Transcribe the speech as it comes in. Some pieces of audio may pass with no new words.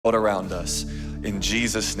around us. In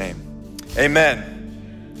Jesus' name,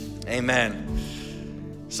 amen.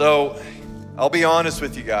 Amen. So I'll be honest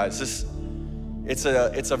with you guys. It's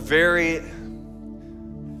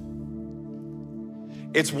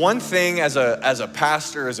one thing as a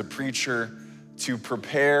pastor, as a preacher, to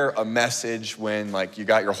prepare a message when like you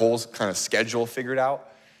got your whole kind of schedule figured out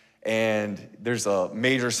and there's a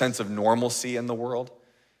major sense of normalcy in the world.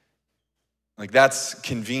 Like that's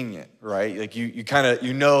convenient, right? Like you kind of,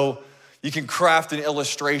 you can craft an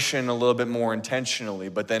illustration a little bit more intentionally,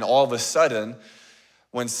 but then all of a sudden,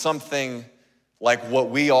 when something like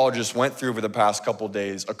what we all just went through over the past couple of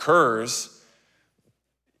days occurs,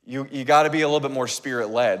 you got to be a little bit more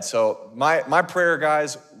spirit-led. So my prayer,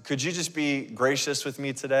 guys, could you just be gracious with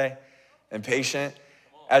me today and patient?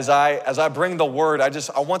 As I bring the word,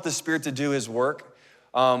 I want the Spirit to do his work.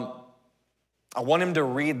 I want him to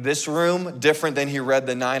read this room different than he read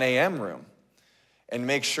the 9 a.m. room and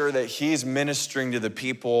make sure that he's ministering to the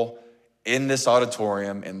people in this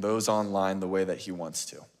auditorium and those online the way that he wants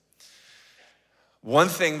to. One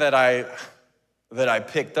thing that I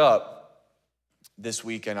picked up this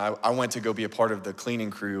weekend, I went to go be a part of the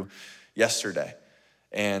cleaning crew yesterday.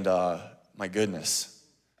 And my goodness.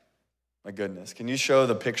 Can you show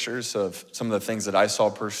the pictures of some of the things that I saw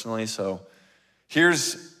personally? So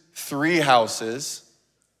here's 3 houses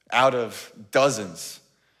out of dozens.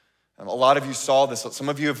 A lot of you saw this. Some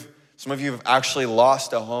of you have actually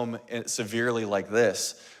lost a home severely like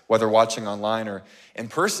this, whether watching online or in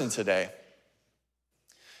person today.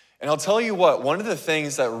 And I'll tell you what, one of the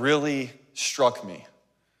things that really struck me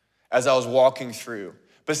as I was walking through,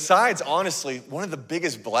 besides, honestly, one of the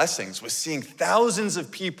biggest blessings was seeing thousands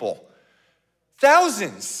of people,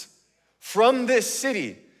 thousands from this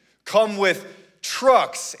city come with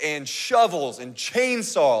trucks and shovels and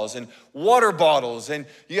chainsaws and water bottles. And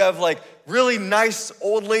you have like really nice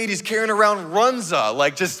old ladies carrying around Runza.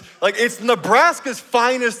 Like it's Nebraska's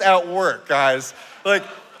finest at work, guys. Like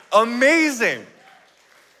amazing.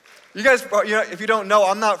 You guys, if you don't know,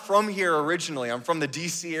 I'm not from here originally. I'm from the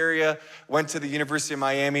DC area, went to the University of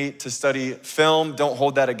Miami to study film. Don't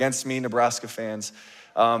hold that against me, Nebraska fans.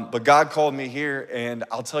 But God called me here, and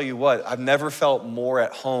I'll tell you what, I've never felt more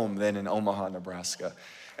at home than in Omaha, Nebraska.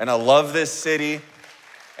 And I love this city,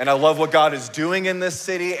 and I love what God is doing in this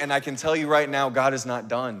city, and I can tell you right now, God is not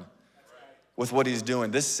done with what he's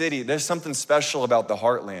doing. This city, there's something special about the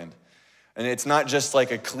heartland. And it's not just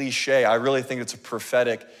like a cliche. I really think it's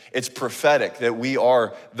prophetic that we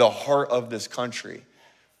are the heart of this country.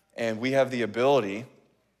 And we have the ability,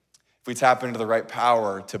 if we tap into the right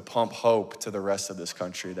power, to pump hope to the rest of this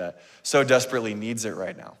country that so desperately needs it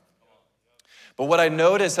right now. But what I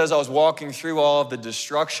noticed as I was walking through all of the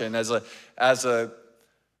destruction, as a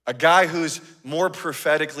guy who's more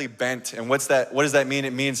prophetically bent, and what does that mean?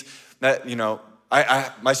 It means that,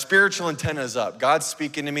 my spiritual antenna is up. God's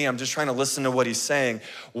speaking to me. I'm just trying to listen to what he's saying.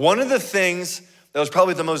 One of the things that was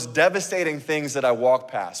probably the most devastating things that I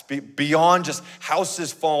walked past, beyond just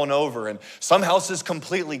houses falling over and some houses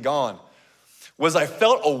completely gone, was I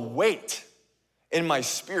felt a weight in my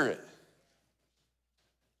spirit.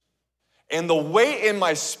 And the weight in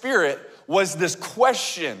my spirit was this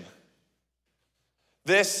question,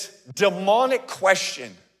 this demonic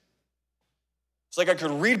question. It's like I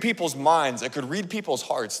could read people's minds. I could read people's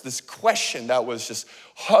hearts. This question that was just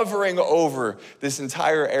hovering over this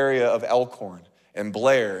entire area of Elkhorn and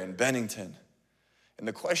Blair and Bennington. And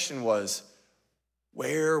the question was,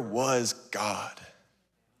 where was God?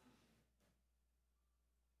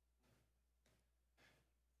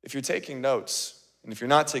 If you're taking notes, and if you're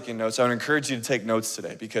not taking notes, I would encourage you to take notes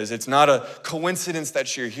today because it's not a coincidence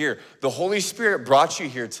that you're here. The Holy Spirit brought you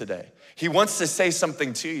here today. He wants to say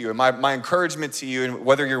something to you. And my encouragement to you, and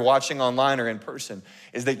whether you're watching online or in person,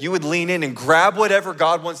 is that you would lean in and grab whatever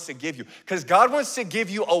God wants to give you. Because God wants to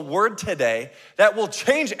give you a word today that will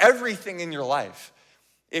change everything in your life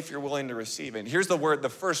if you're willing to receive it. And here's the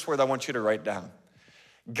first word I want you to write down.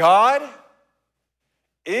 God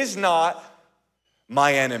is not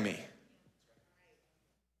my enemy.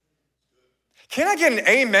 Can I get an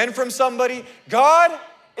amen from somebody? God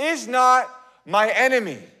is not my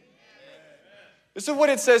enemy. This is what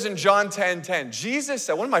it says in John 10:10. Jesus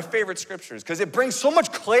said, one of my favorite scriptures, because it brings so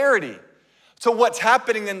much clarity to what's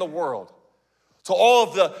happening in the world, to all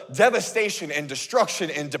of the devastation and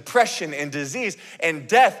destruction and depression and disease and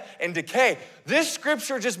death and decay. This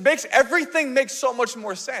scripture just makes everything make so much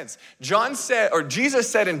more sense. Jesus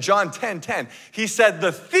said in John 10:10, he said,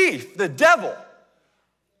 the thief, the devil,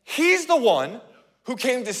 he's the one who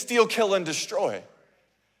came to steal, kill, and destroy.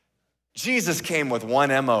 Jesus came with one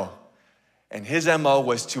MO. And his MO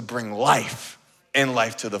was to bring life and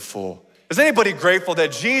life to the full. Is anybody grateful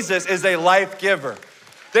that Jesus is a life giver?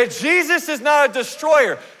 That Jesus is not a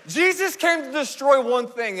destroyer. Jesus came to destroy one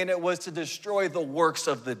thing, and it was to destroy the works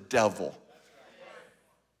of the devil.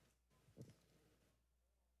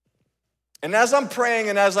 And as I'm praying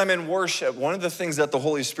and as I'm in worship, one of the things that the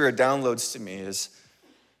Holy Spirit downloads to me is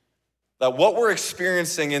that what we're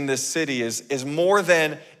experiencing in this city is more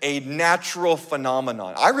than a natural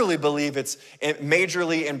phenomenon. I really believe it's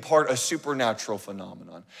majorly in part a supernatural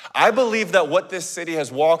phenomenon. I believe that what this city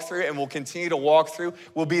has walked through and will continue to walk through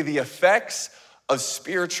will be the effects of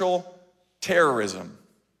spiritual terrorism.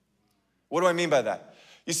 What do I mean by that?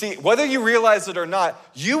 You see, whether you realize it or not,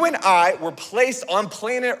 you and I were placed on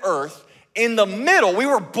planet Earth in the middle. We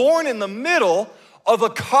were born in the middle of a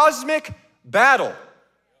cosmic battle,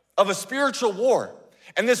 of a spiritual war.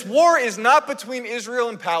 And this war is not between Israel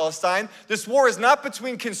and Palestine. This war is not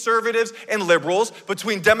between conservatives and liberals,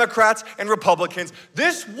 between Democrats and Republicans.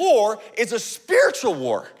 This war is a spiritual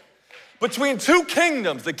war between two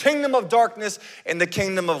kingdoms, the kingdom of darkness and the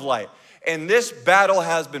kingdom of light. And this battle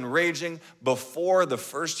has been raging before the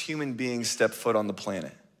first human beings stepped foot on the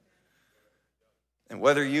planet. And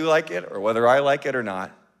whether you like it or whether I like it or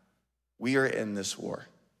not, we are in this war.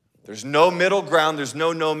 There's no middle ground, there's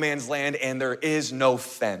no man's land, and there is no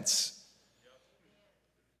fence.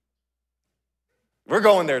 We're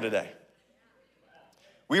going there today.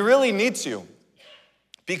 We really need to,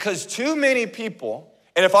 because too many people,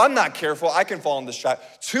 and if I'm not careful, I can fall in this trap.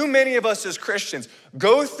 Too many of us as Christians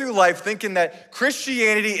go through life thinking that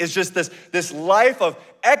Christianity is just this life of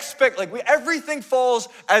everything falls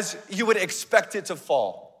as you would expect it to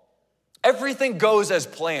fall. Everything goes as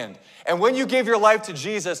planned. And when you give your life to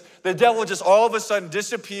Jesus, the devil just all of a sudden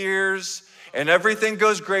disappears and everything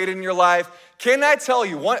goes great in your life. Can I tell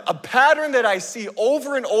you, a pattern that I see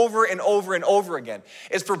over and over and over and over again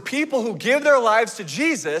is for people who give their lives to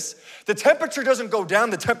Jesus, the temperature doesn't go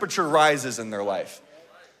down, the temperature rises in their life.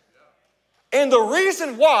 And the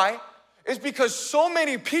reason why is because so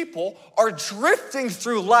many people are drifting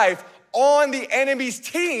through life on the enemy's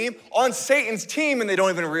team, on Satan's team, and they don't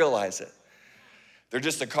even realize it. They're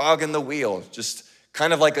just a cog in the wheel, just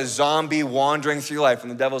kind of like a zombie wandering through life.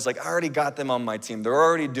 And the devil's like, I already got them on my team. They're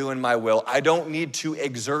already doing my will. I don't need to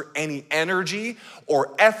exert any energy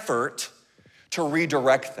or effort to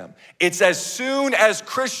redirect them. It's as soon as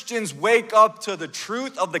Christians wake up to the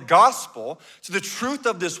truth of the gospel, to the truth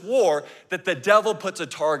of this war, that the devil puts a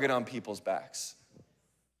target on people's backs.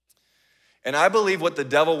 And I believe what the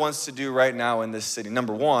devil wants to do right now in this city,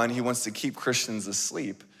 number one, he wants to keep Christians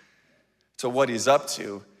asleep to what he's up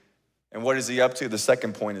to. And what is he up to? The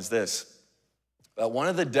second point is this, that one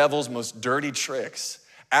of the devil's most dirty tricks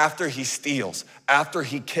after he steals, after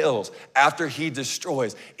he kills, after he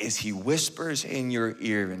destroys, is he whispers in your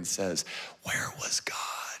ear and says, where was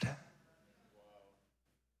God?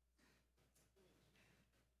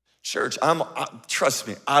 Church, trust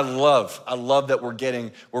me, I love that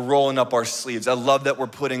we're rolling up our sleeves. I love that we're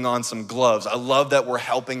putting on some gloves. I love that we're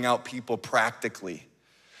helping out people practically.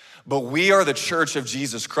 But we are the church of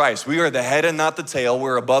Jesus Christ. We are the head and not the tail.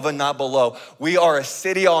 We're above and not below. We are a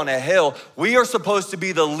city on a hill. We are supposed to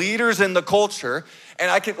be the leaders in the culture. And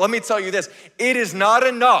let me tell you this, it is not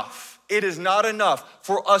enough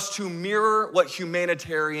for us to mirror what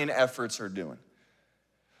humanitarian efforts are doing.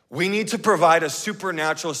 We need to provide a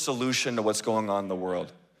supernatural solution to what's going on in the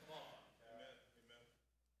world.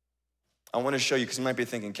 I want to show you, because you might be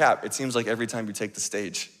thinking, Kap, it seems like every time you take the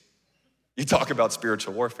stage, you talk about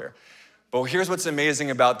spiritual warfare. But here's what's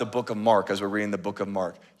amazing about the book of Mark, as we're reading the book of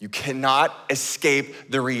Mark. You cannot escape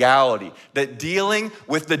the reality that dealing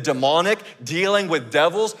with the demonic, dealing with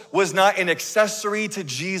devils, was not an accessory to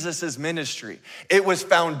Jesus' ministry. It was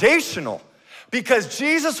foundational, because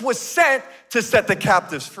Jesus was sent to set the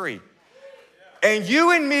captives free. And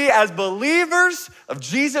you and me, as believers of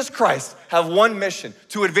Jesus Christ, have one mission: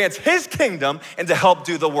 to advance his kingdom and to help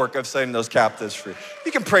do the work of setting those captives free.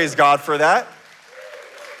 You can praise God for that.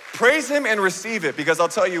 Praise him and receive it, because I'll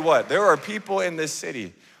tell you what, there are people in this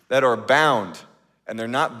city that are bound, and they're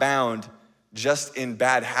not bound just in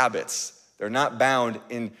bad habits. They're not bound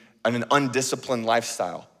in an undisciplined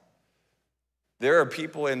lifestyle. There are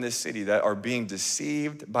people in this city that are being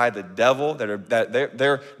deceived by the devil, that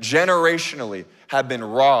they're generationally have been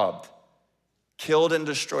robbed, killed and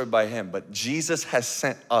destroyed by him. But Jesus has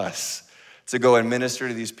sent us to go and minister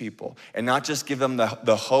to these people, and not just give them the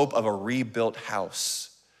hope of a rebuilt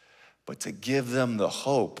house, but to give them the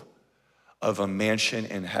hope of a mansion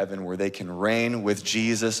in heaven where they can reign with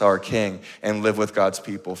Jesus, our King, and live with God's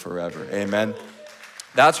people forever. Amen.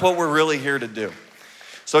 That's what we're really here to do.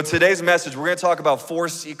 So today's message, we're gonna talk about 4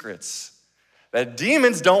 secrets that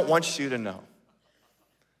demons don't want you to know.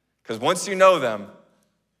 Because once you know them,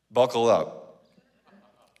 buckle up.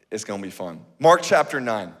 It's going to be fun. Mark chapter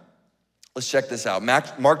 9. Let's check this out.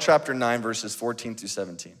 Mark chapter 9, verses 14 through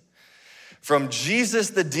 17. From Jesus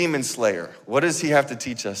the demon slayer, what does he have to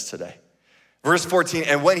teach us today? Verse 14,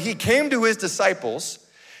 and when he came to his disciples,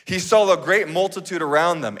 he saw a great multitude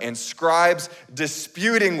around them and scribes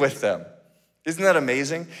disputing with them. Isn't that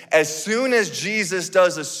amazing? As soon as Jesus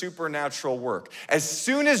does a supernatural work, as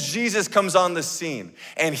soon as Jesus comes on the scene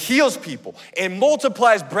and heals people and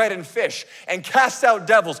multiplies bread and fish and casts out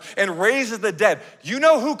devils and raises the dead, you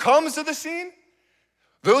know who comes to the scene?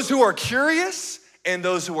 Those who are curious and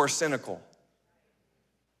those who are cynical.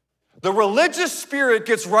 The religious spirit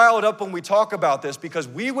gets riled up when we talk about this because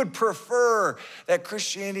we would prefer that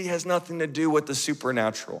Christianity has nothing to do with the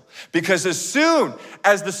supernatural. Because as soon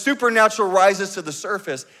as the supernatural rises to the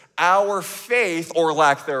surface, our faith or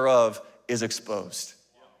lack thereof is exposed.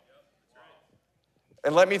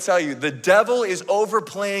 And let me tell you, the devil is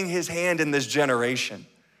overplaying his hand in this generation.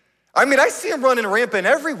 I mean, I see him running rampant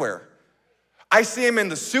everywhere. I see him in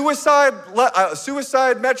the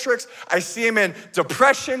suicide metrics. I see him in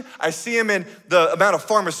depression. I see him in the amount of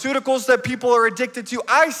pharmaceuticals that people are addicted to.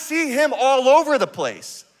 I see him all over the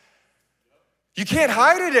place. You can't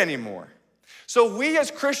hide it anymore. So we as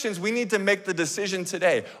Christians, we need to make the decision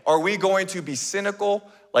today. Are we going to be cynical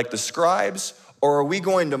like the scribes, or are we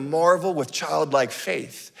going to marvel with childlike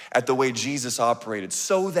faith at the way Jesus operated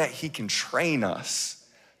so that he can train us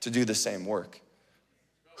to do the same work?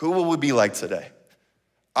 Who will we be like today?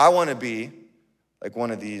 I want to be like one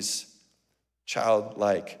of these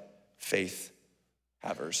childlike faith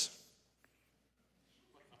havers.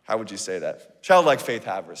 How would you say that? Childlike faith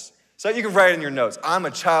havers. So you can write in your notes, I'm a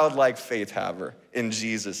childlike faith haver in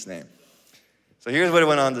Jesus' name. So here's what it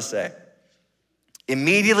went on to say.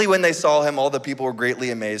 Immediately when they saw him, all the people were greatly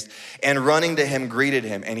amazed, and running to him greeted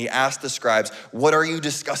him. And he asked the scribes, what are you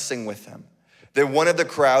discussing with them? Then one of the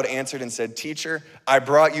crowd answered and said, teacher, I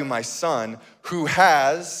brought you my son who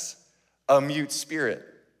has a mute spirit.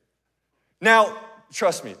 Now,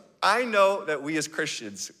 trust me, I know that we as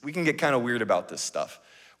Christians, we can get kind of weird about this stuff.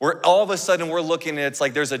 Where all of a sudden we're looking and it's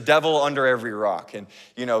like there's a devil under every rock. And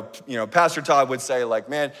you know, Pastor Todd would say like,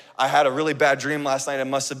 man, I had a really bad dream last night. It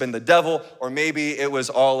must have been the devil, or maybe it was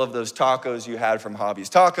all of those tacos you had from Hobby's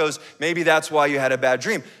Tacos. Maybe that's why you had a bad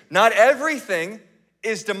dream. Not everything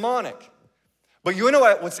is demonic. But you know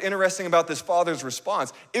what's interesting about this father's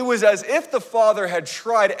response? It was as if the father had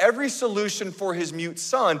tried every solution for his mute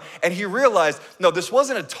son, and he realized, no, this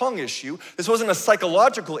wasn't a tongue issue. This wasn't a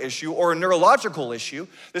psychological issue or a neurological issue.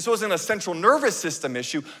 This wasn't a central nervous system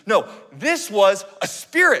issue. No, this was a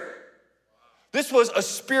spirit. This was a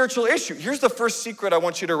spiritual issue. Here's the first secret I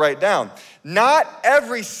want you to write down. Not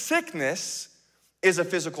every sickness is a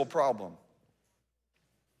physical problem.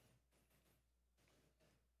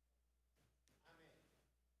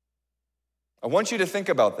 I want you to think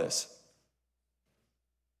about this.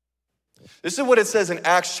 This is what it says in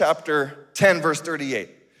Acts chapter 10, verse 38.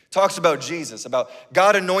 It talks about Jesus, about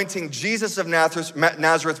God anointing Jesus of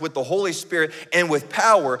Nazareth with the Holy Spirit and with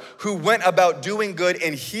power, who went about doing good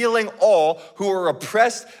and healing all who were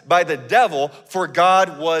oppressed by the devil, for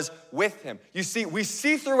God was with him. You see, we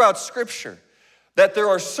see throughout Scripture that there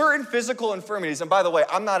are certain physical infirmities. And by the way,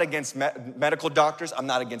 I'm not against medical doctors. I'm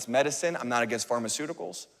not against medicine. I'm not against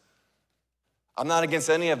pharmaceuticals. I'm not against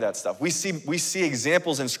any of that stuff. We see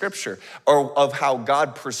examples in Scripture of how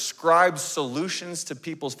God prescribes solutions to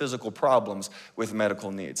people's physical problems with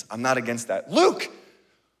medical needs. I'm not against that. Luke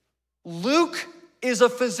is a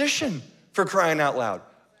physician, for crying out loud.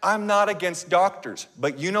 I'm not against doctors,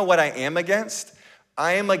 but you know what I am against?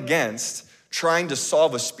 I am against trying to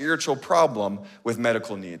solve a spiritual problem with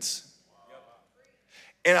medical needs.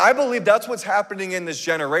 And I believe that's what's happening in this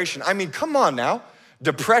generation. I mean, come on now.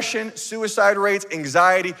 Depression, suicide rates,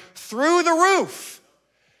 anxiety, through the roof.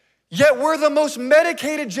 Yet we're the most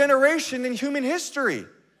medicated generation in human history.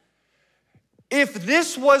 If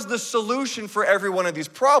this was the solution for every one of these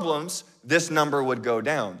problems, this number would go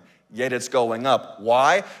down. Yet it's going up.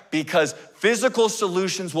 Why? Because physical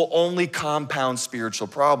solutions will only compound spiritual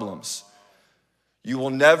problems. You will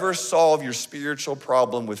never solve your spiritual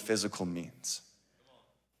problem with physical means.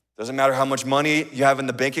 Doesn't matter how much money you have in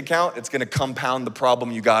the bank account, it's gonna compound the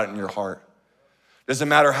problem you got in your heart. Doesn't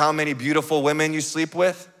matter how many beautiful women you sleep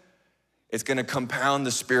with, it's gonna compound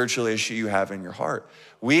the spiritual issue you have in your heart.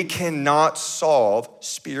 We cannot solve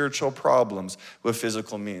spiritual problems with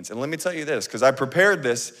physical means. And let me tell you this, because I prepared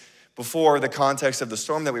this before the context of the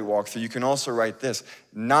storm that we walked through. You can also write this: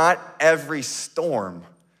 not every storm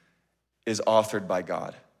is authored by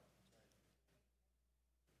God.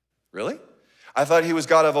 Really? I thought he was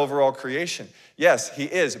God of overall creation. Yes, he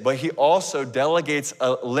is, but he also delegates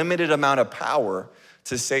a limited amount of power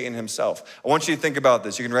to Satan himself. I want you to think about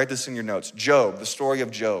this. You can write this in your notes. Job, the story of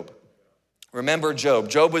Job. Remember Job.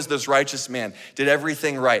 Job was this righteous man, did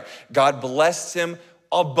everything right. God blessed him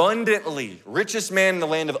abundantly, richest man in the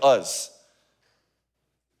land of Uz.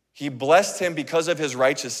 He blessed him because of his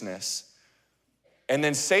righteousness. And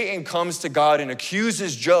then Satan comes to God and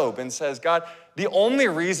accuses Job and says, God, the only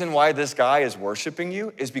reason why this guy is worshiping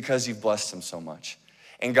you is because you've blessed him so much.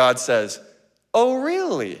 And God says, oh,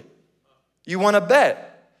 really? You want to bet?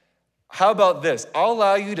 How about this? I'll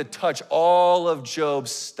allow you to touch all of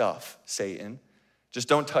Job's stuff, Satan. Just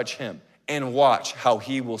don't touch him. And watch how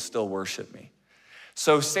he will still worship me.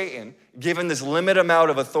 So Satan, given this limited amount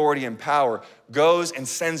of authority and power, goes and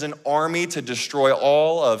sends an army to destroy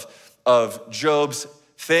all of Job's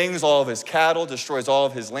things, all of his cattle, destroys all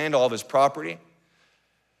of his land, all of his property.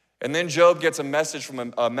 And then Job gets a message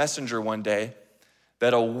from a messenger one day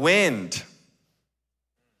that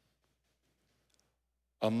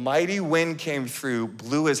a mighty wind came through,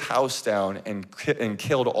 blew his house down, and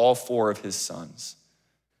killed all 4 of his sons.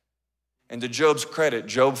 And to Job's credit,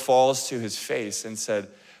 Job falls to his face and said,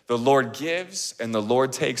 the Lord gives and the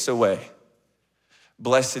Lord takes away.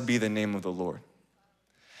 Blessed be the name of the Lord.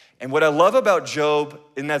 And what I love about Job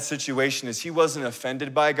in that situation is he wasn't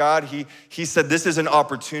offended by God. He said this is an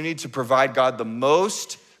opportunity to provide God the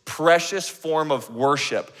most precious form of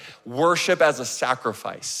worship as a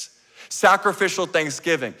sacrifice, sacrificial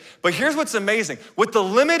thanksgiving. But here's what's amazing. With the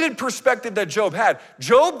limited perspective that Job had,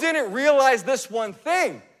 Job didn't realize this one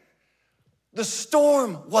thing. The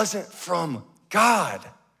storm wasn't from God.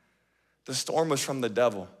 The storm was from the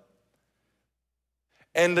devil.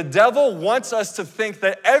 And the devil wants us to think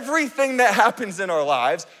that everything that happens in our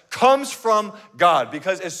lives comes from God.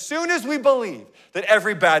 Because as soon as we believe that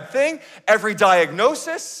every bad thing, every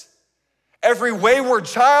diagnosis, every wayward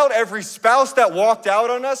child, every spouse that walked out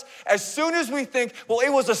on us, as soon as we think, well,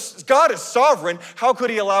 God is sovereign, how could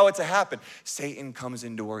he allow it to happen? Satan comes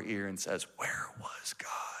into our ear and says, where was God?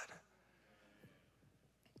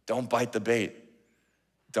 Don't bite the bait.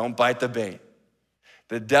 Don't bite the bait.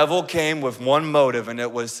 The devil came with one motive, and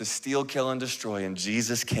it was to steal, kill, and destroy. And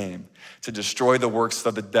Jesus came to destroy the works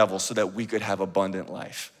of the devil so that we could have abundant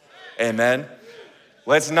life. Amen?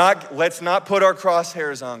 Let's not put our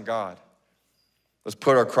crosshairs on God. Let's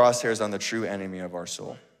put our crosshairs on the true enemy of our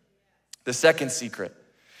soul. The second secret,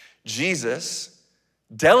 Jesus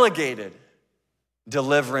delegated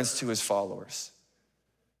deliverance to his followers.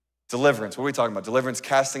 Deliverance, what are we talking about? Deliverance,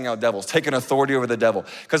 casting out devils, taking authority over the devil.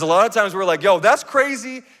 Because a lot of times we're like, yo, that's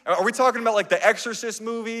crazy. Are we talking about like the Exorcist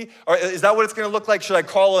movie? Or is that what it's gonna look like? Should I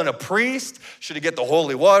call in a priest? Should I get the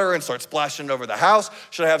holy water and start splashing it over the house?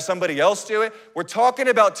 Should I have somebody else do it? We're talking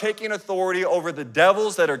about taking authority over the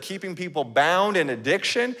devils that are keeping people bound in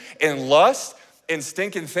addiction, in lust, in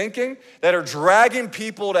stinking thinking, that are dragging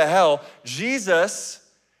people to hell. Jesus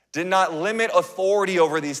did not limit authority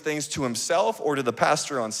over these things to himself or to the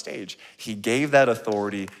pastor on stage. He gave that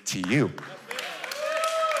authority to you.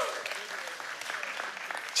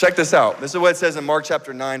 Check this out. This is what it says in Mark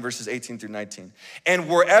chapter 9, verses 18 through 19. And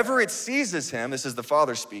wherever it seizes him, this is the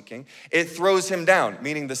Father speaking, it throws him down,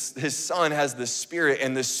 meaning his son has this spirit,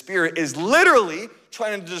 and this spirit is literally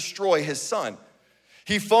trying to destroy his son.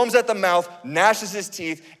 He foams at the mouth, gnashes his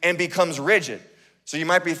teeth, and becomes rigid. So you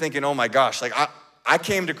might be thinking, oh my gosh, like I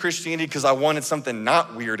came to Christianity because I wanted something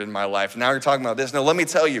not weird in my life. Now you're talking about this. No, let me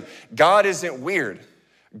tell you, God isn't weird.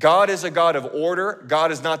 God is a God of order.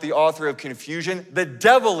 God is not the author of confusion. The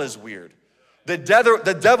devil is weird. The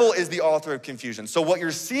devil is the author of confusion. So what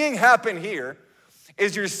you're seeing happen here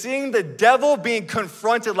is you're seeing the devil being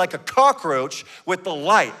confronted like a cockroach with the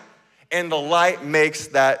light, and the light makes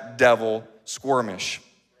that devil squirmish.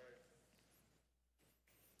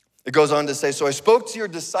 It goes on to say, so I spoke to your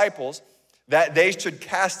disciples that they should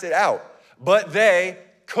cast it out, but they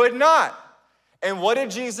could not. And what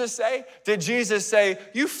did Jesus say? Did Jesus say,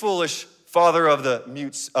 you foolish father of the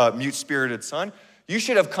mute-spirited son, you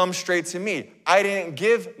should have come straight to me. I didn't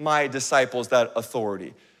give my disciples that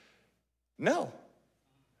authority. No.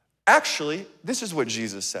 Actually, this is what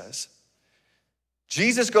Jesus says.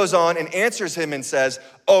 Jesus goes on and answers him and says,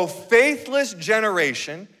 O faithless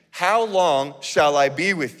generation, how long shall I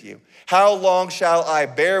be with you? How long shall I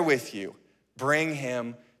bear with you? Bring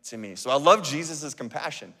him to me. So I love Jesus'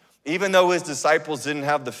 compassion. Even though his disciples didn't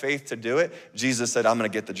have the faith to do it, Jesus said, I'm gonna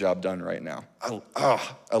get the job done right now.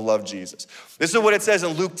 I love Jesus. This is what it says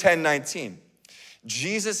in Luke 10:19.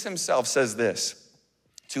 Jesus himself says this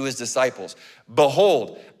to his disciples,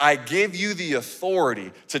 behold, I give you the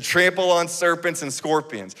authority to trample on serpents and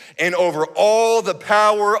scorpions and over all the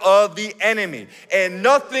power of the enemy, and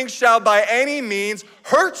nothing shall by any means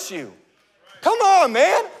hurt you. Come on,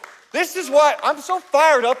 man. This is why I'm so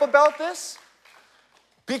fired up about this,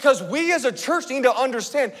 because we as a church need to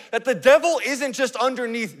understand that the devil isn't just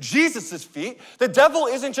underneath Jesus's feet. The devil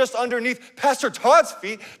isn't just underneath Pastor Todd's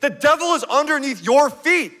feet. The devil is underneath your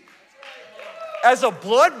feet. As a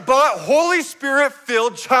blood-bought, Holy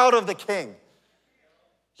Spirit-filled child of the King,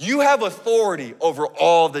 you have authority over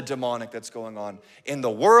all the demonic that's going on in the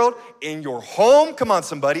world, in your home, come on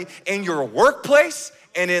somebody, in your workplace,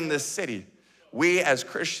 and in this city. We as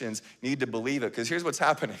Christians need to believe it, because here's what's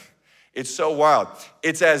happening. It's so wild.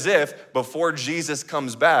 It's as if before Jesus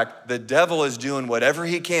comes back, the devil is doing whatever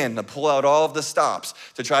he can to pull out all of the stops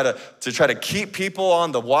to try to keep people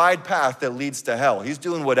on the wide path that leads to hell. He's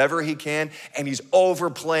doing whatever he can, and he's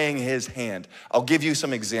overplaying his hand. I'll give you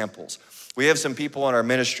some examples. We have some people in our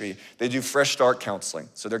ministry, they do fresh start counseling.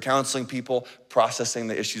 So they're counseling people, processing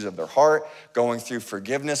the issues of their heart, going through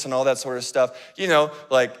forgiveness and all that sort of stuff. You know,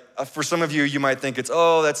 like for some of you, you might think it's,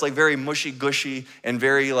 oh, that's like very mushy-gushy and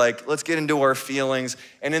very like, let's get into our feelings.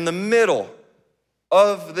 And in the middle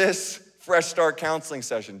of this fresh start counseling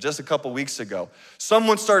session, just a couple weeks ago,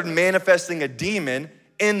 someone started manifesting a demon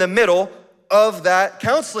in the middle of that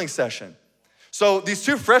counseling session. So these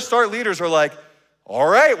two fresh start leaders are like, all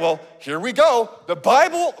right, well, here we go. The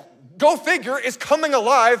Bible, go figure, is coming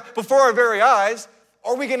alive before our very eyes.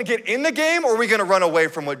 Are we gonna get in the game, or are we gonna run away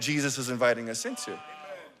from what Jesus is inviting us into?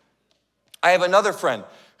 I have another friend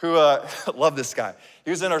who, love this guy.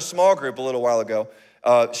 He was in our small group a little while ago,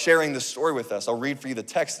 sharing this story with us. I'll read for you the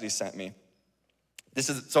text that he sent me.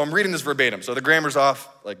 So I'm reading this verbatim. So the grammar's off,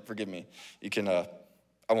 like, forgive me. You can, I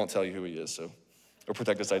won't tell you who he is, so it'll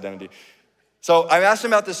protect his identity. So I asked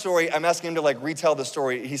him about this story. I'm asking him to like retell the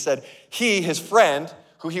story. He said his friend,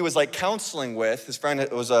 who he was like counseling with, his friend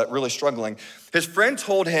was really struggling. His friend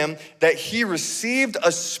told him that he received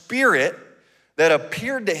a spirit that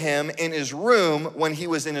appeared to him in his room when he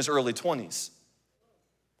was in his early 20s.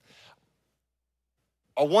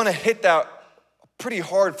 I want to hit that pretty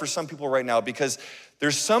hard for some people right now, because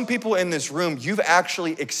there's some people in this room, you've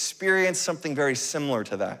actually experienced something very similar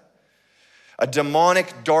to that. A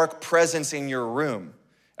demonic, dark presence in your room,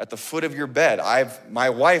 at the foot of your bed.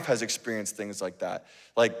 My wife has experienced things like that,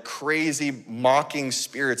 like crazy mocking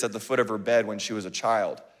spirits at the foot of her bed when she was a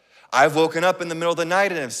child. I've woken up in the middle of the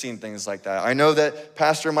night and have seen things like that. I know that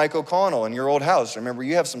Pastor Mike O'Connell in your old house, remember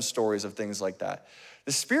you have some stories of things like that.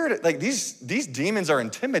 The spirit, like these demons are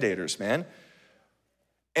intimidators, man.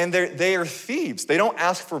 And they are thieves. They don't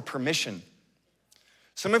ask for permission.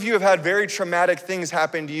 Some of you have had very traumatic things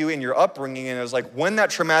happen to you in your upbringing, and it was like when that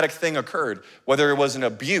traumatic thing occurred, whether it was an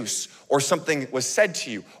abuse or something was said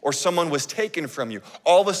to you or someone was taken from you,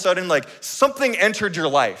 all of a sudden like something entered your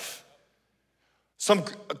life. Some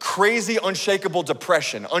crazy, unshakable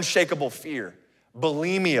depression, unshakable fear,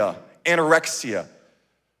 bulimia, anorexia.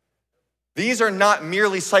 These are not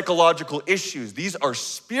merely psychological issues. These are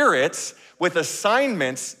spirits with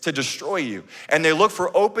assignments to destroy you. And they look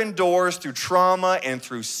for open doors through trauma and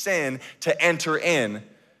through sin to enter in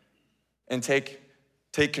and take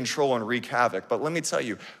control and wreak havoc. But let me tell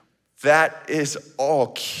you, that is all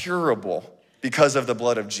curable because of the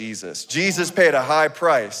blood of Jesus. Jesus paid a high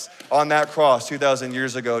price on that cross 2,000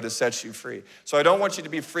 years ago to set you free. So I don't want you to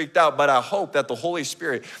be freaked out, but I hope that the Holy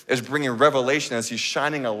Spirit is bringing revelation as he's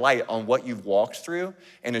shining a light on what you've walked through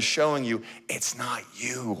and is showing you it's not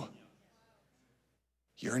you.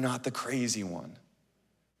 You're not the crazy one.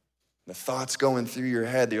 The thoughts going through your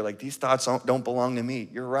head, you're like, these thoughts don't belong to me.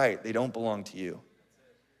 You're right, they don't belong to you.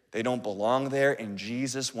 They don't belong there, and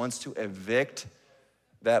Jesus wants to evict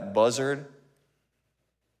that buzzard.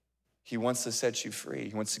 He wants to set you free.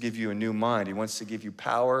 He wants to give you a new mind. He wants to give you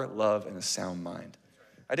power, love, and a sound mind.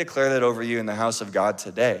 I declare that over you in the house of God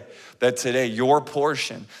today, that today your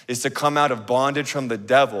portion is to come out of bondage from the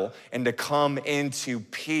devil and to come into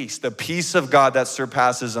peace, the peace of God that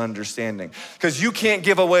surpasses understanding. Because you can't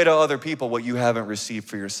give away to other people what you haven't received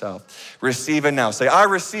for yourself. Receive it now. Say, I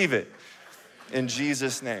receive it in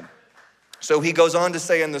Jesus' name. So he goes on to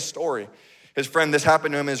say in the story, his friend, this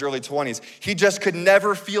happened to him in his early 20s. He just could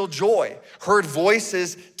never feel joy, heard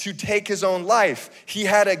voices to take his own life. He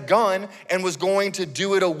had a gun and was going to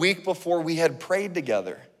do it a week before we had prayed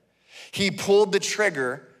together. He pulled the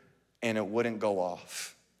trigger and it wouldn't go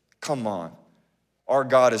off. Come on. Our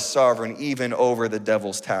God is sovereign even over the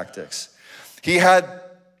devil's tactics. He had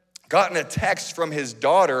gotten a text from his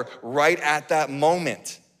daughter right at that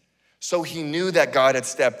moment. So he knew that God had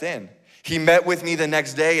stepped in. He met with me the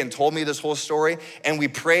next day and told me this whole story, and we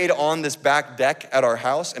prayed on this back deck at our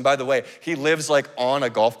house. And by the way, he lives like on a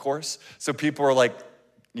golf course, so people are like,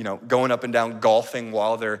 going up and down golfing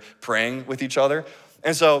while they're praying with each other.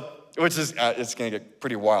 And so, which is, it's gonna get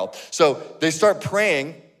pretty wild. So they start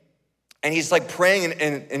praying, and he's like praying,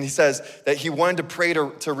 and he says that he wanted to pray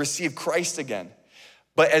to receive Christ again.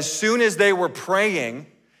 But as soon as they were praying,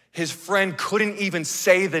 his friend couldn't even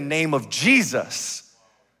say the name of Jesus.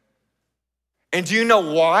 And do you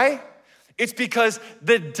know why? It's because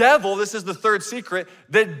the devil, this is the third secret,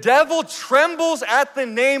 the devil trembles at the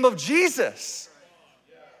name of Jesus.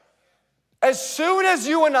 As soon as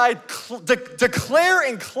you and I declare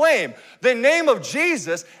and claim the name of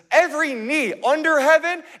Jesus, every knee under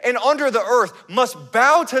heaven and under the earth must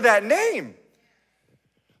bow to that name.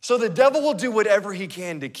 So the devil will do whatever he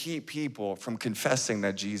can to keep people from confessing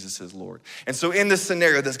that Jesus is Lord. And so in this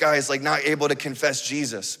scenario, this guy is like not able to confess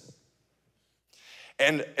Jesus.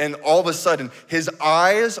 And all of a sudden, his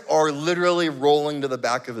eyes are literally rolling to the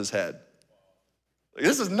back of his head. Like,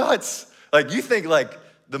 this is nuts. Like, you think like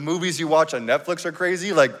the movies you watch on Netflix are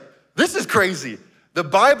crazy? Like, this is crazy. The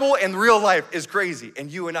Bible and real life is crazy. And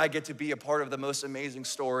you and I get to be a part of the most amazing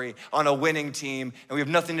story on a winning team. And we have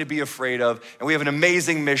nothing to be afraid of. And we have an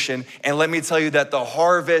amazing mission. And let me tell you that the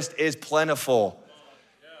harvest is plentiful,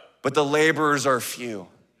 but the laborers are few.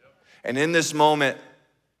 And in this moment,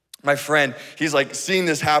 my friend, he's like seeing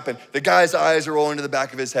this happen. The guy's eyes are rolling to the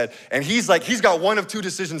back of his head. And he's got one of two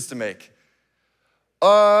decisions to make.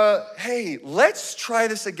 Hey, let's try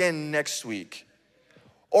this again next week.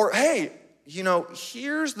 Or, hey,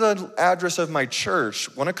 here's the address of my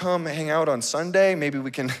church. Want to come hang out on Sunday? Maybe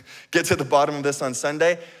we can get to the bottom of this on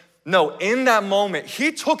Sunday. No, in that moment,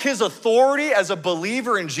 he took his authority as a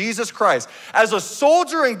believer in Jesus Christ, as a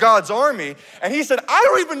soldier in God's army, and he said, I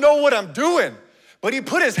don't even know what I'm doing. But he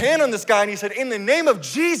put his hand on this guy and he said, in the name of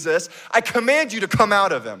Jesus, I command you to come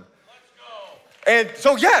out of him. And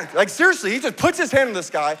so seriously, he just puts his hand on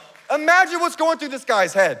this guy. Imagine what's going through this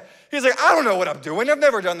guy's head. He's like, I don't know what I'm doing. I've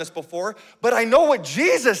never done this before, but I know what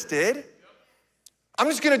Jesus did. I'm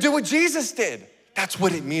just gonna do what Jesus did. That's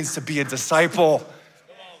what it means to be a disciple.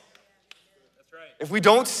 If we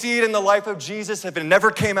don't see it in the life of Jesus, if it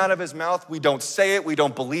never came out of his mouth, we don't say it, we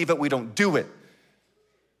don't believe it, we don't do it.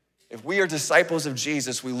 If we are disciples of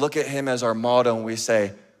Jesus, we look at him as our motto and we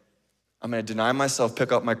say, I'm gonna deny myself,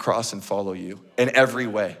 pick up my cross, and follow you in every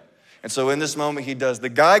way. And so in this moment, he does. The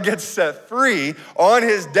guy gets set free on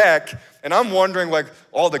his deck, and I'm wondering, like,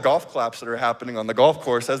 all the golf claps that are happening on the golf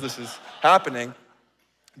course as this is happening.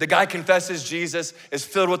 The guy confesses Jesus, is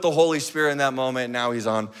filled with the Holy Spirit in that moment, and now he's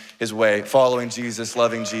on his way, following Jesus,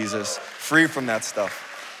 loving Jesus, free from that stuff.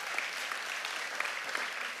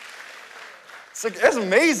 It's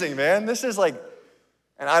amazing, man. This is like,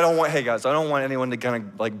 and I don't want anyone to kind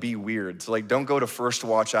of like be weird. So like, don't go to First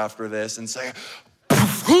Watch after this and say,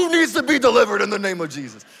 who needs to be delivered in the name of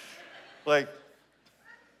Jesus? Like,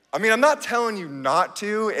 I'm not telling you not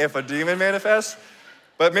to if a demon manifests,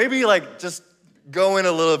 but maybe like just go in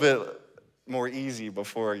a little bit more easy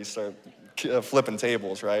before you start flipping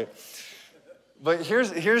tables, right? But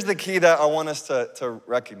here's the key that I want us to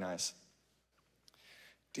recognize.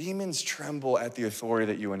 Demons tremble at the authority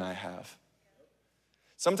that you and I have.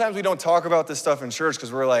 Sometimes we don't talk about this stuff in church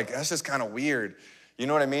because we're like, that's just kind of weird. You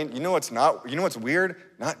know what I mean? You know what's weird?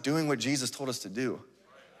 Not doing what Jesus told us to do.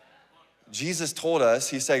 Jesus told us,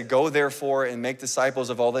 he said, go therefore and make disciples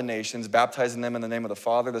of all the nations, baptizing them in the name of the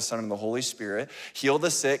Father, the Son, and the Holy Spirit. Heal the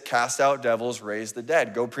sick, cast out devils, raise the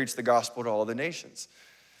dead. Go preach the gospel to all the nations.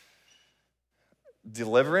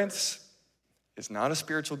 Deliverance is not a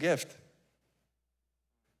spiritual gift.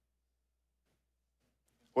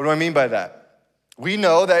 What do I mean by that? We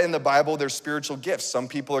know that in the Bible, there's spiritual gifts. Some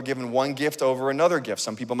people are given one gift over another gift.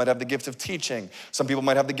 Some people might have the gift of teaching. Some people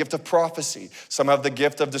might have the gift of prophecy. Some have the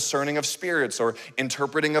gift of discerning of spirits or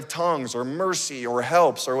interpreting of tongues or mercy or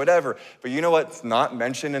helps or whatever. But you know what's not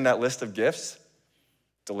mentioned in that list of gifts?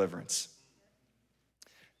 Deliverance.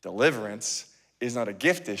 Deliverance is not a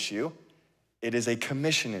gift issue. It is a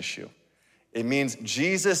commission issue. It means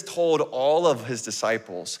Jesus told all of his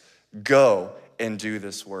disciples, go and do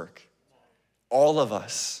this work. All of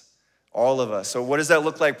us. So what does that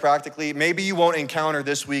look like practically? Maybe you won't encounter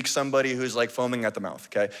this week somebody who's like foaming at the mouth,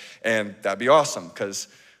 okay? And that'd be awesome because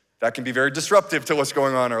that can be very disruptive to what's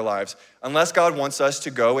going on in our lives, unless God wants us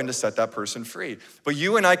to go and to set that person free. But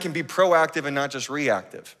you and I can be proactive and not just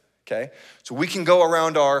reactive, okay? So we can go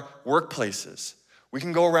around our workplaces. We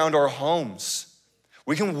can go around our homes.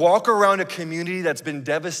 We can walk around a community that's been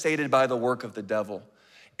devastated by the work of the devil.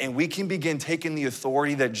 and we can begin taking the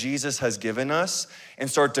authority that Jesus has given us and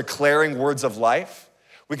start declaring words of life.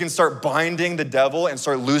 We can start binding the devil and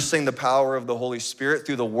start loosing the power of the Holy Spirit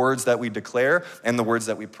through the words that we declare and the words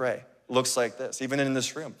that we pray. Looks like this, even in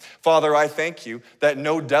this room. Father, I thank you that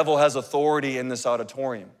no devil has authority in this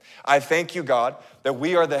auditorium. I thank you, God, that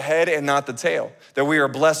we are the head and not the tail, that we are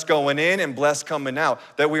blessed going in and blessed coming out,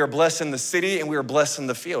 that we are blessed in the city and we are blessed in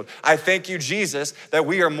the field. I thank you, Jesus, that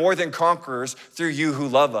we are more than conquerors through you who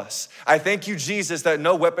love us. I thank you, Jesus, that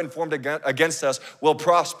no weapon formed against us will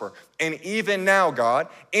prosper. And even now, God,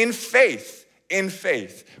 in faith,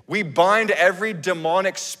 we bind every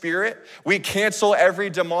demonic spirit. We cancel every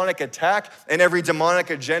demonic attack and every demonic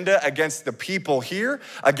agenda against the people here,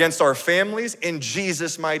 against our families, in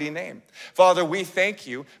Jesus' mighty name. Father, we thank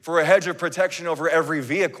you for a hedge of protection over every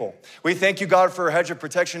vehicle. We thank you, God, for a hedge of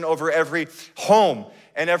protection over every home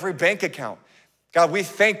and every bank account. God, we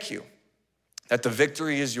thank you that the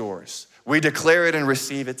victory is yours. We declare it and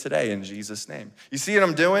receive it today in Jesus' name. You see what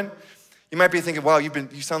I'm doing? You might be thinking, wow, you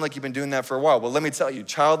sound like you've been doing that for a while. Well, let me tell you,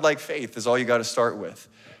 childlike faith is all you got to start with.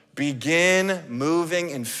 Begin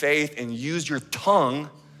moving in faith and use your tongue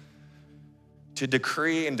to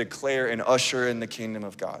decree and declare and usher in the kingdom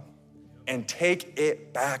of God. And take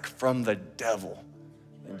it back from the devil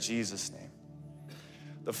in Jesus' name.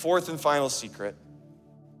 The fourth and final secret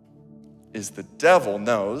is the devil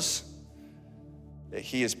knows that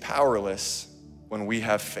he is powerless when we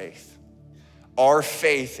have faith. Our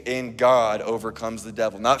faith in God overcomes the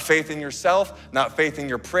devil. Not faith in yourself, not faith in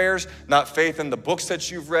your prayers, not faith in the books that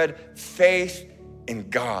you've read, faith in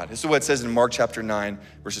God. This is what it says in Mark chapter 9,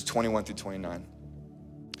 verses 21 through 29.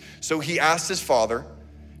 So he asked his father,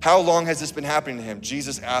 how long has this been happening to him?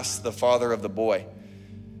 Jesus asked the father of the boy.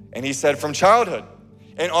 And he said, from childhood.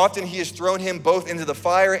 And often he has thrown him both into the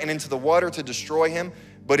fire and into the water to destroy him.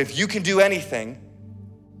 But if you can do anything,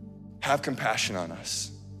 have compassion on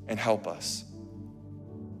us and help us.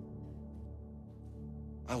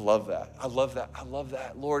 I love that. I love that. I love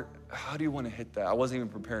that. Lord, how do you want to hit that? I wasn't even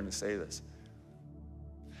preparing to say this.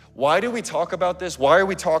 Why do we talk about this? Why are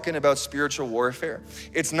we talking about spiritual warfare?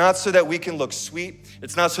 It's not so that we can look sweet.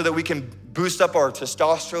 It's not so that we can boost up our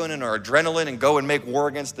testosterone and our adrenaline and go and make war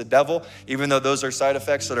against the devil, even though those are side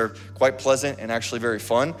effects that are quite pleasant and actually very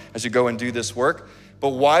fun as you go and do this work.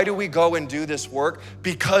 But why do we go and do this work?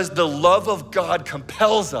 Because the love of God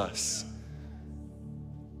compels us.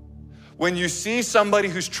 When you see somebody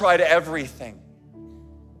who's tried everything,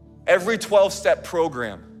 every 12-step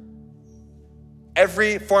program,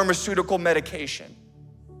 every pharmaceutical medication,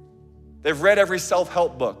 they've read every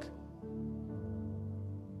self-help book,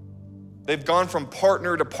 they've gone from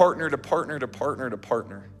partner to partner to partner to partner to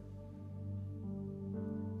partner,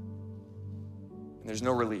 and there's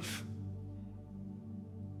no relief.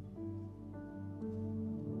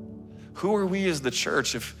 Who are we as the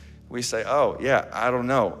church if we say, oh yeah, I don't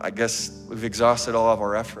know, I guess we've exhausted all of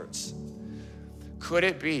our efforts? Could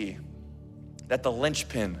it be that the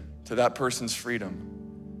linchpin to that person's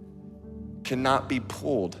freedom cannot be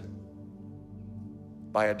pulled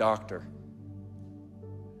by a doctor,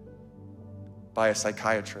 by a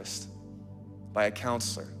psychiatrist, by a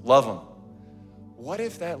counselor? Love them. What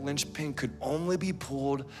if that linchpin could only be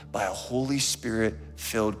pulled by a Holy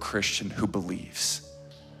Spirit-filled Christian who believes?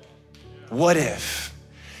 What if?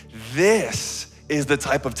 This is the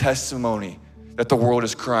type of testimony that the world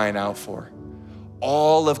is crying out for.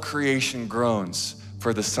 All of creation groans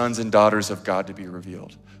for the sons and daughters of God to be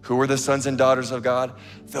revealed. Who are the sons and daughters of God?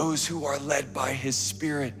 Those who are led by his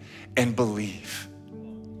Spirit and believe.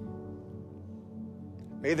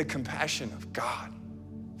 May the compassion of God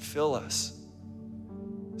fill us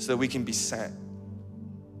so that we can be sent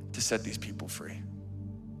to set these people free.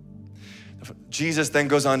 Jesus then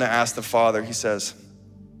goes on to ask the Father, he says,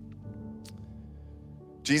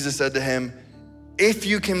 Jesus said to him, if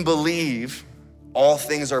you can believe, all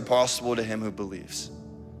things are possible to him who believes.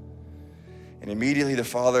 And immediately the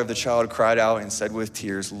father of the child cried out and said with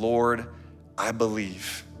tears, Lord, I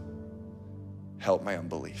believe. Help my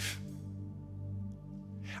unbelief.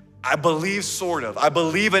 I believe sort of. I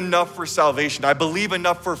believe enough for salvation. I believe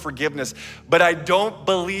enough for forgiveness, but I don't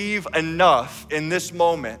believe enough in this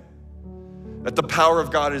moment that the power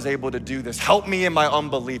of God is able to do this. Help me in my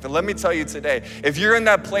unbelief. And let me tell you today, if you're in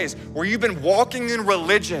that place where you've been walking in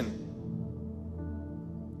religion,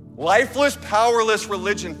 lifeless, powerless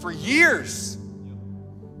religion for years,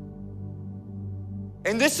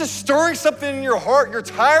 and this is stirring something in your heart, you're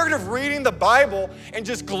tired of reading the Bible and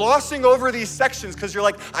just glossing over these sections because you're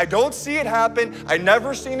like, I don't see it happen. I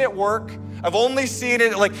never seen it work. I've only seen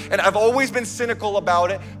it and I've always been cynical about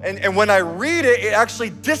it. And when I read it, it actually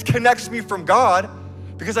disconnects me from God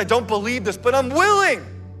because I don't believe this, but I'm willing.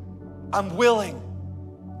 I'm willing.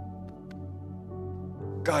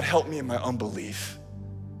 God, help me in my unbelief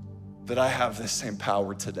that I have this same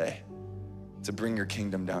power today to bring your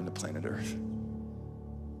kingdom down to planet Earth.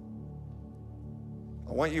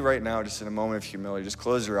 I want you right now, just in a moment of humility, just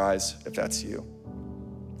close your eyes if that's you.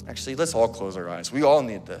 Actually, let's all close our eyes. We all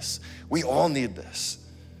need this. We all need this.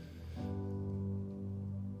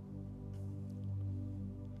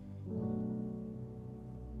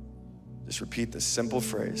 Just repeat this simple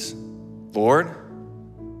phrase. Lord,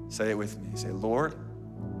 say it with me. Say, Lord,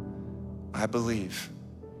 I believe.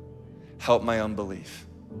 Help my unbelief.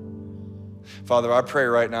 Father, I pray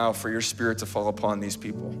right now for your Spirit to fall upon these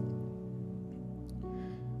people.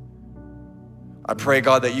 I pray,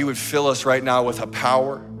 God, that you would fill us right now with a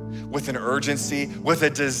power, with an urgency, with a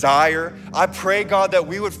desire. I pray, God, that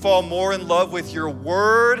we would fall more in love with your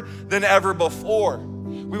word than ever before.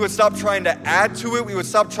 We would stop trying to add to it. We would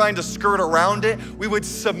stop trying to skirt around it. We would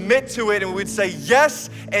submit to it, and we would say yes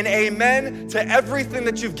and amen to everything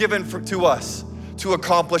that you've given to us to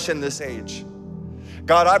accomplish in this age.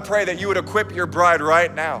 God, I pray that you would equip your bride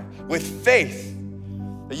right now with faith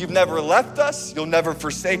that you've never left us, you'll never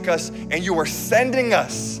forsake us, and you are sending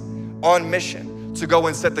us on mission to go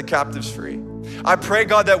and set the captives free. I pray,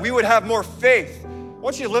 God, that we would have more faith. I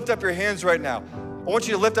want you to lift up your hands right now. I want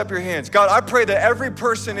you to lift up your hands. God, I pray that every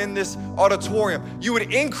person in this auditorium, you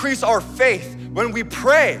would increase our faith when we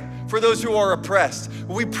pray for those who are oppressed,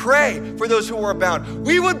 when we pray for those who are bound.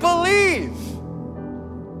 We would believe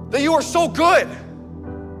that you are so good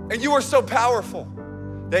and you are so powerful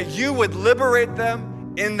that you would liberate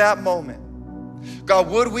them in that moment. God,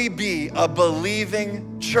 would we be a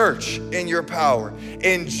believing church in your power?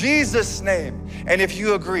 In Jesus' name. And if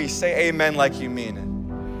you agree, say amen like you mean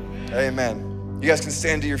it. Amen. You guys can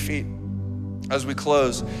stand to your feet. As we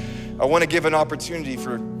close, I want to give an opportunity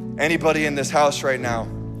for anybody in this house right now.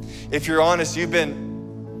 If you're honest, you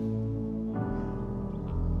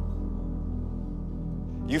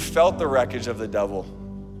felt the wreckage of the devil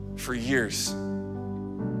for years.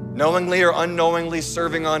 Knowingly or unknowingly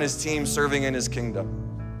serving on his team, serving in his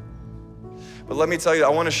kingdom. But let me tell you, I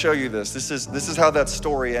want to show you this. This is how that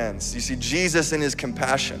story ends. You see, Jesus in his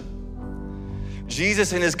compassion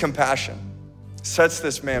sets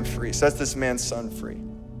this man free, sets this man's son free.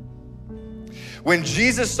 When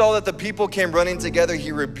Jesus saw that the people came running together,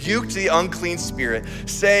 he rebuked the unclean spirit,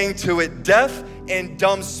 saying to it, deaf and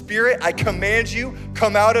dumb spirit, I command you,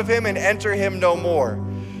 come out of him and enter him no more.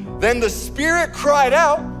 Then the spirit cried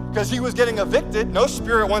out, because he was getting evicted. No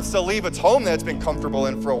spirit wants to leave its home that it's been comfortable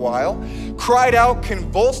in for a while. Cried out,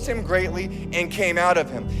 convulsed him greatly, and came out of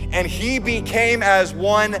him. And he became as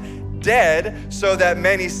one dead, so that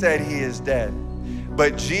many said he is dead.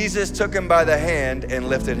 But Jesus took him by the hand and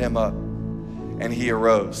lifted him up, and he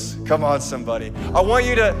arose. Come on, somebody. I want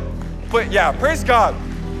you to praise God.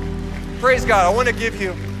 Praise God. I want to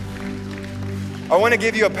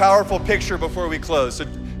give you a powerful picture before we close. So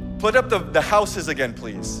put up the houses again,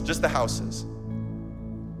 please. Just the houses.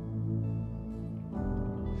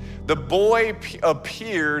 The boy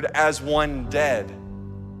appeared as one dead.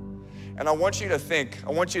 And I want you to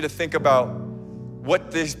think about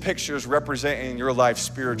what these pictures represent in your life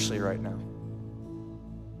spiritually right now.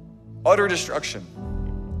 Utter destruction,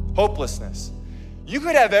 hopelessness. You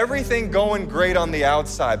could have everything going great on the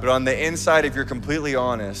outside, but on the inside, if you're completely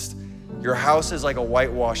honest, your house is like a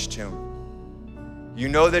whitewashed tomb. You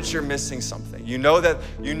know that you're missing something. You know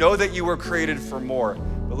that you were created for more.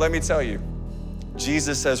 But let me tell you,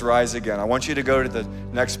 Jesus says, rise again. I want you to go to the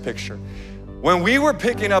next picture. When we were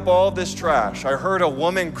picking up all this trash, I heard a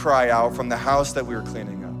woman cry out from the house that we were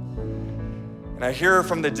cleaning up. And I hear her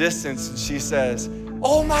from the distance, and she says,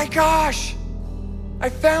 oh my gosh, I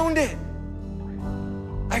found it.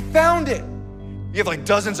 I found it. You have like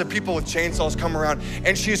dozens of people with chainsaws come around,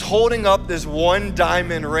 and she's holding up this one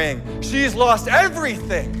diamond ring. She's lost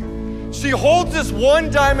everything. She holds this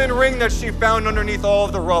one diamond ring that she found underneath all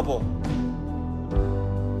of the rubble.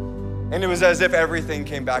 And it was as if everything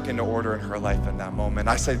came back into order in her life in that moment.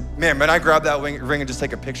 I said, man, I grab that ring and just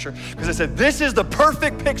take a picture? Because I said, this is the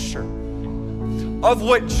perfect picture of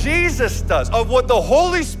what Jesus does, of what the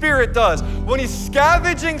Holy Spirit does when he's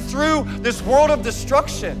scavenging through this world of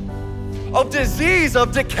destruction, of disease,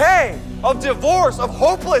 of decay, of divorce, of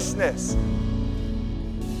hopelessness,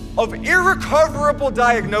 of irrecoverable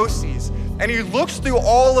diagnoses. And he looks through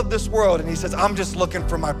all of this world and he says, I'm just looking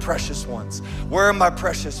for my precious ones. Where are my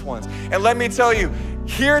precious ones? And let me tell you,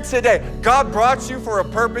 here today, God brought you for a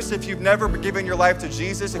purpose. If you've never given your life to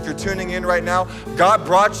Jesus, if you're tuning in right now, God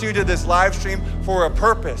brought you to this live stream for a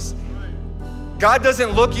purpose. God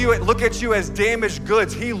doesn't look at you as damaged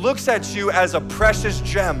goods. He looks at you as a precious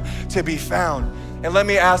gem to be found. And let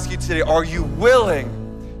me ask you today, are you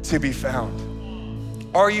willing to be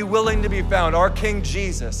found? Are you willing to be found? Our King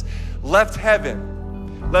Jesus left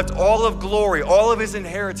heaven, left all of glory, all of his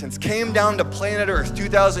inheritance, came down to planet Earth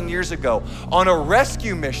 2,000 years ago on a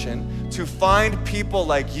rescue mission to find people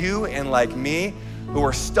like you and like me who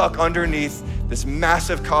were stuck underneath this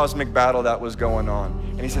massive cosmic battle that was going on.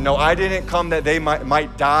 And he said, no, I didn't come that they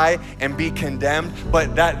might die and be condemned,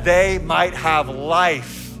 but that they might have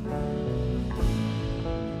life.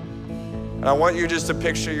 And I want you just to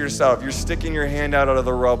picture yourself. You're sticking your hand out of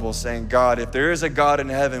the rubble saying, God, if there is a God in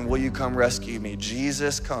heaven, will you come rescue me?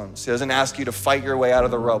 Jesus comes. He doesn't ask you to fight your way out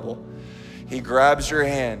of the rubble. He grabs your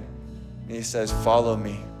hand and he says, follow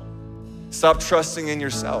me. Stop trusting in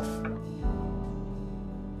yourself.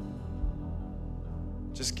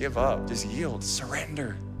 Just give up, just yield,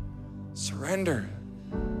 surrender, surrender.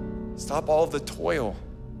 Stop all of the toil.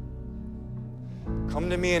 Come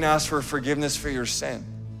to me and ask for forgiveness for your sin.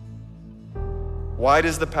 Wide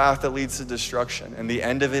is the path that leads to destruction, and the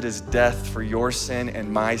end of it is death for your sin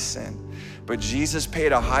and my sin. But Jesus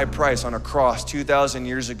paid a high price on a cross 2,000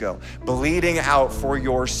 years ago, bleeding out for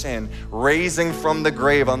your sin, raising from the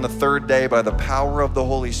grave on the third day by the power of the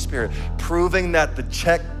Holy Spirit, proving that the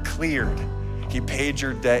check cleared. He paid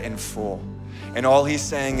your debt in full. And all he's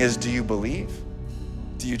saying is, do you believe?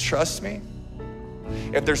 Do you trust me?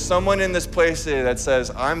 If there's someone in this place today that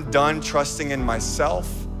says, I'm done trusting in myself,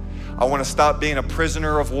 I want to stop being a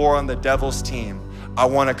prisoner of war on the devil's team. I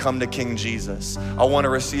want to come to King Jesus. I want to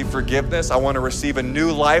receive forgiveness. I want to receive a new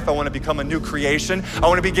life. I want to become a new creation. I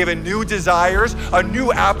want to be given new desires, a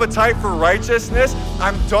new appetite for righteousness.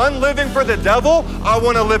 I'm done living for the devil. I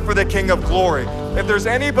want to live for the King of glory. If there's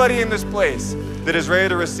anybody in this place that is ready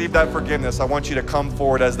to receive that forgiveness, I want you to come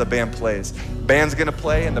forward as the band plays. Band's gonna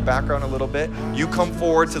play in the background a little bit. You come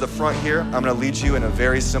forward to the front here. I'm gonna lead you in a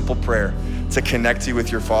very simple prayer to connect you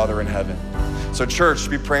with your Father in heaven. So church,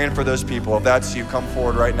 be praying for those people. If that's you, come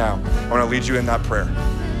forward right now. I wanna lead you in that prayer.